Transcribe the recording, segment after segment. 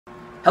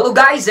Hello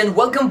guys and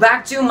welcome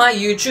back to my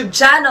YouTube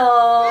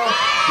channel!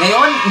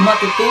 Ngayon,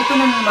 matututo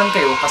na naman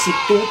kayo kasi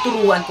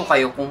tuturuan ko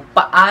kayo kung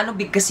paano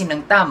bigkasin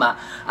ng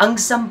tama ang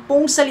 10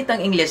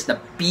 salitang Ingles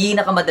na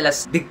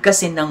pinakamadalas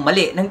bigkasin ng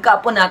mali ng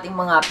kapwa nating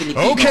mga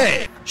Pilipino.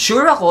 Okay.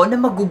 Sure ako na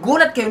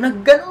magugulat kayo na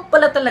ganun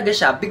pala talaga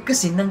siya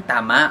bigkasin ng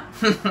tama.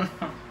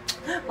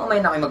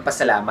 Mamaya na kayo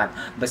magpasalamat.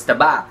 Basta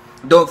ba,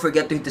 don't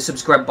forget to hit the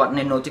subscribe button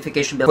and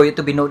notification bell for you to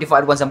be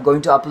notified once I'm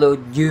going to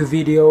upload new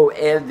video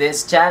in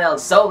this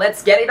channel. So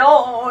let's get it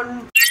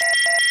on!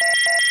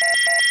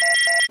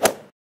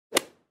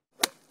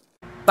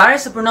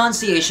 Para sa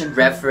pronunciation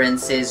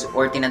references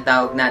or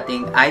tinatawag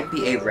nating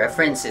IPA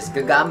references,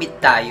 gagamit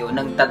tayo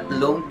ng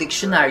 3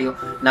 diksyonaryo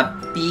na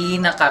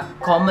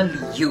pinaka-commonly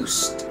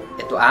used.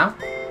 Ito ang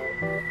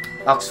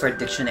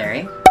Oxford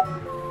Dictionary,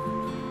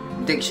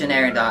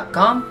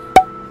 Dictionary.com,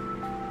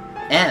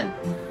 and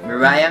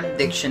Merriam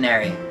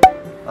Dictionary.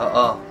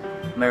 Oo,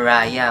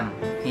 Merriam,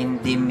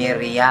 hindi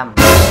Miriam.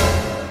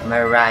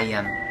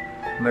 Merriam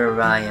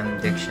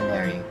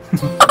Dictionary.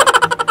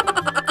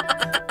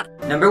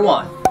 Number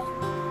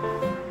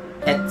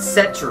 1.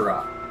 Etc.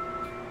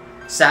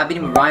 Sabi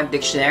ni Merriam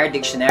Dictionary,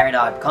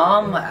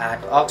 Dictionary.com, at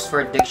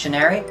Oxford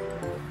Dictionary,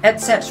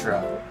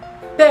 etc.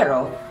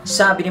 Pero,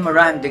 sabi ni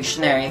Merriam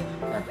Dictionary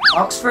at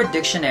Oxford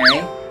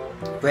Dictionary,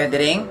 pwede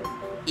ring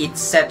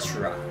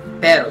etc.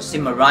 Pero si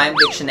Merriam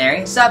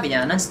Dictionary, sabi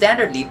niya,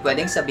 non-standardly,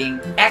 pwedeng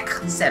sabing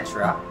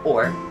etc.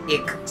 or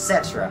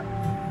etc.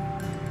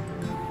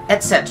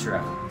 Etc.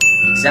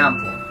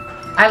 Example,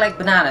 I like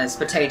bananas,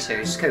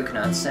 potatoes,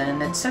 coconuts, and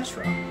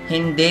etc.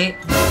 Hindi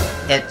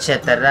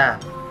etc.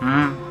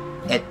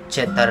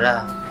 Etc.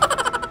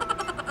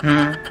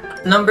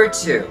 Number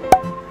 2.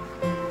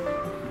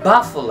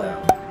 Buffalo.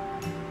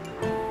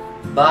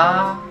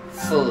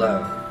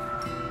 Buffalo.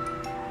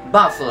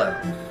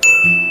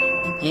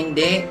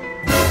 Hindi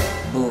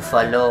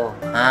buffalo,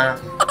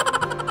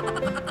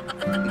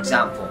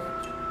 Example,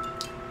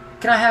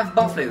 can I have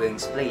buffalo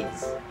wings,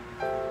 please?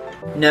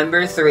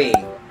 Number 3.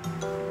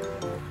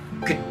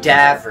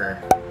 Cadaver.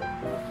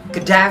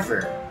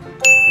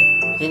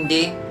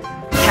 Hindi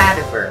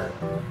cadaver.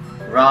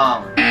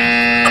 Wrong.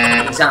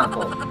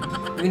 Example,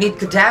 we need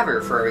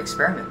cadaver for our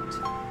experiment.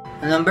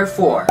 Number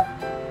 4.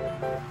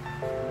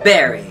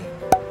 Berry.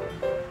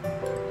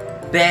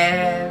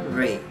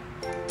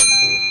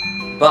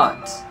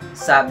 But,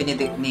 sabi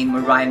ni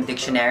Merriam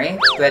Dictionary,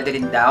 pwede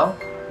rin daw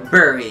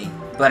bury.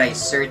 But I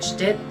searched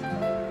it,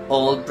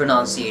 old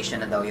pronunciation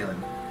na daw yun.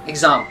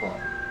 Example,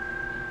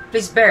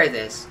 please bury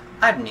this,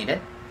 I don't need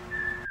it.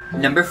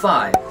 Number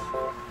 5.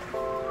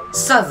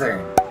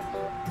 Southern.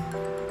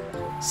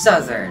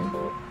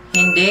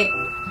 Hindi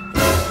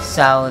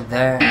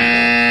southern.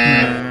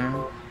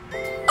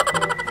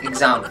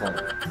 Example,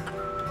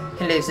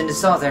 he lives in the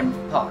southern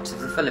part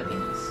of the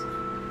Philippines.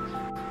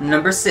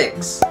 Number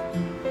 6.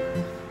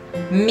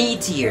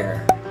 Meteor.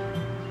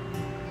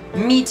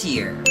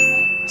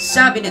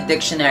 Sabi ni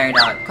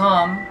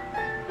Dictionary.com,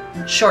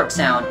 short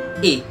sound,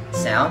 E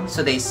sound,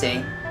 so they say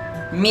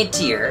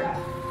meteor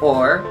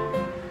or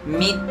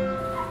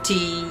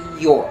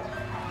meteor.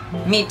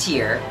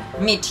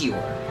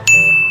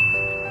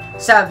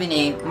 Sabi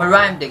ni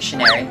Merriam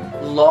Dictionary,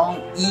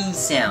 long E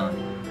sound,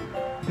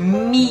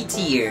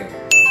 meteor.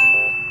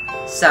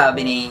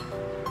 Sabi ni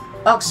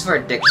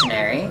Oxford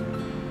Dictionary,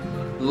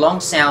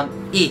 long sound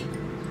E.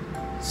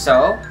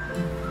 So,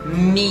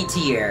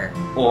 meteor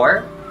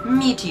or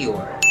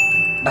meteor.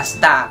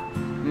 Basta,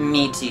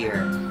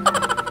 meteor.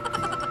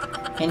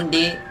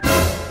 Hindi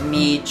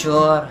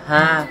meteor,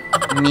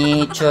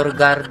 Meteor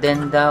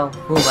garden daw.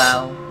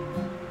 Wow.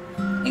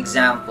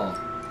 Example,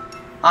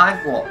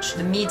 I've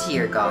watched the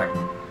meteor garden.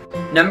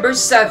 Number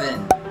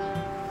 7.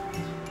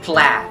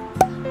 Plaid.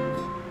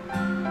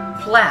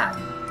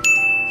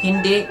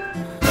 Hindi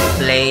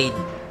plaid.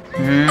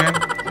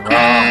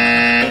 Wrong.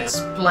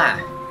 It's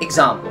plaid.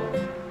 Example,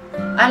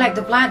 I like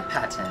the plaid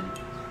pattern.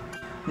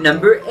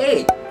 Number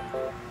 8.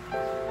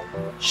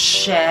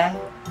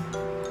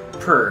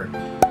 Shepherd.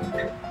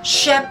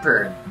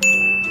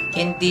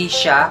 Hindi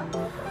siya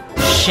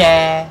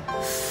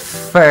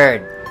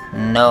shepherd.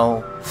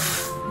 No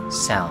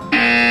sound.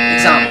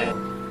 Example,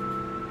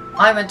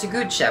 I went to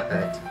Good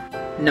Shepherd.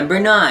 Number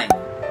 9.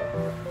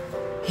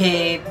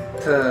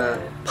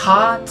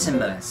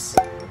 Hippopotamus.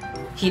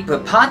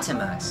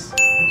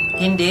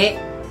 Hindi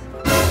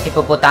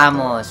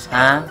hippopotamus,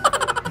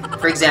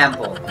 For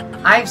example,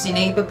 I've seen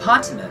a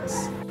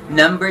hippopotamus.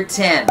 Number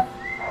 10.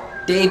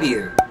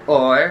 Debut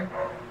or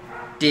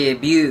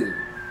debut.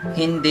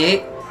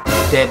 Hindi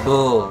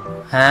debut,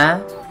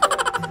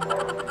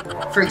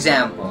 For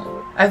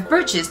example, I've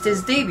purchased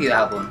his debut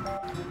album.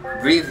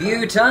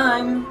 Review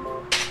time!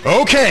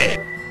 Okay!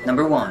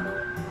 Number 1.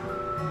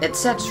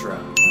 Etc.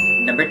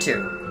 Number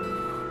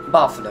 2.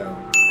 Buffalo.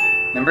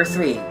 Number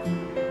 3.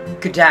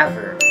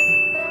 Cadaver.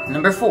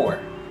 Number 4.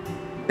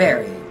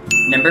 Berry.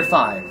 Number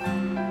 5.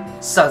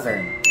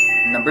 Southern.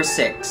 Number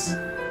 6.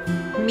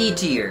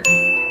 Meteor.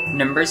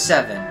 Number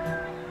 7.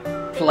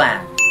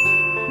 Plant.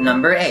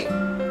 Number 8.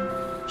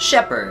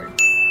 Shepherd.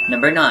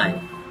 Number 9.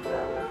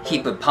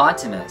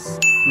 hippopotamus.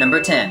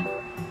 Number 10,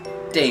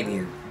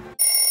 debut.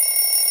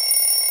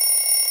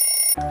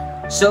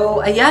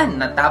 So, ayan,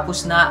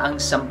 natapos na ang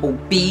 10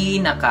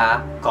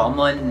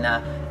 pinaka-common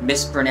na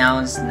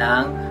mispronounced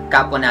ng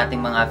kapwa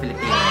nating mga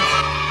Filipinos.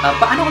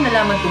 Paano ko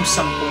nalaman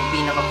itong 10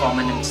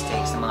 pinaka-common na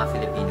mistakes ng mga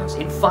Filipinos?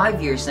 In 5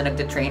 years na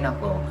nagte-train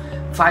ako,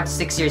 5 to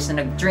 6 years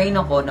na nag-train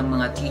ako ng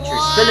mga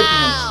teachers,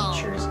 Filipino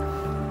teachers,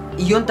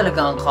 iyon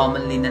talaga ang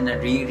commonly na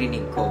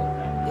naririnig ko.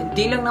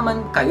 Hindi lang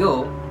naman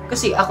kayo,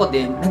 kasi ako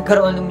din,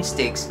 nagkaroon ng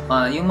mistakes,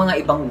 yung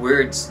mga ibang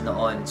words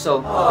noon. So,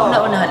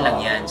 una-unahan lang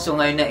yan. So,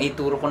 ngayon na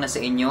ituro ko na sa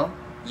inyo,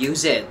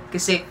 use it.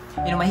 Kasi,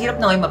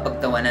 mahirap na kayo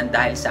mapagtawanan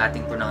dahil sa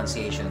ating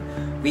pronunciation.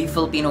 We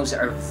Filipinos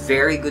are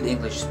very good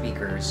English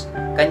speakers.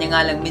 Kanya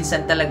nga lang,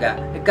 minsan talaga,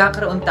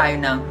 nagkakaroon tayo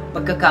ng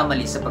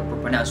pagkakamali sa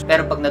pagpropronounce.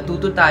 Pero pag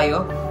natuto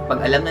tayo,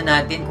 pag alam na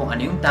natin kung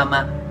ano yung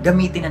tama,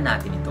 gamitin na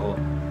natin ito.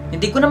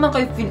 Hindi ko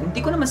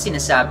naman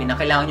sinasabi na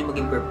kailangan nyo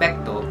maging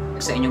perfecto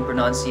sa inyong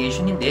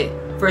pronunciation. Hindi.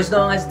 For as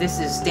long as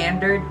this is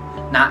standard,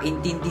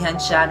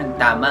 naintindihan siya ng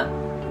tama,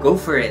 go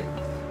for it.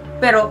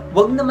 Pero,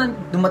 wag naman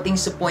dumating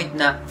sa point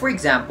na, for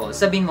example,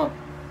 sabihin mo,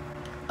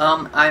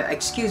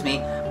 excuse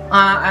me,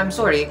 I'm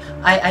sorry,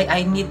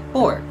 I need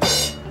pork.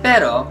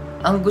 Pero,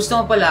 ang gusto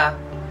mo pala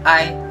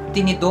ay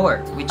tinidor,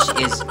 which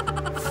is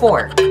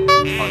fork.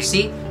 Oh,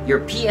 see?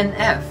 Your P and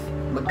F,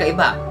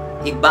 magkaiba.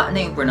 Iba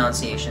na yung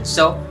pronunciation.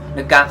 So,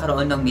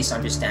 nagkakaroon ng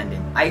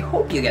misunderstanding. I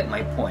hope you get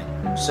my point.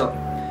 So,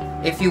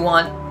 if you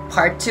want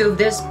part 2 of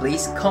this,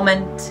 please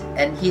comment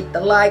and hit the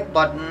like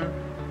button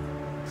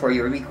for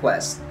your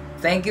request.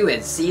 Thank you and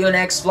see you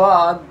next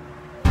vlog!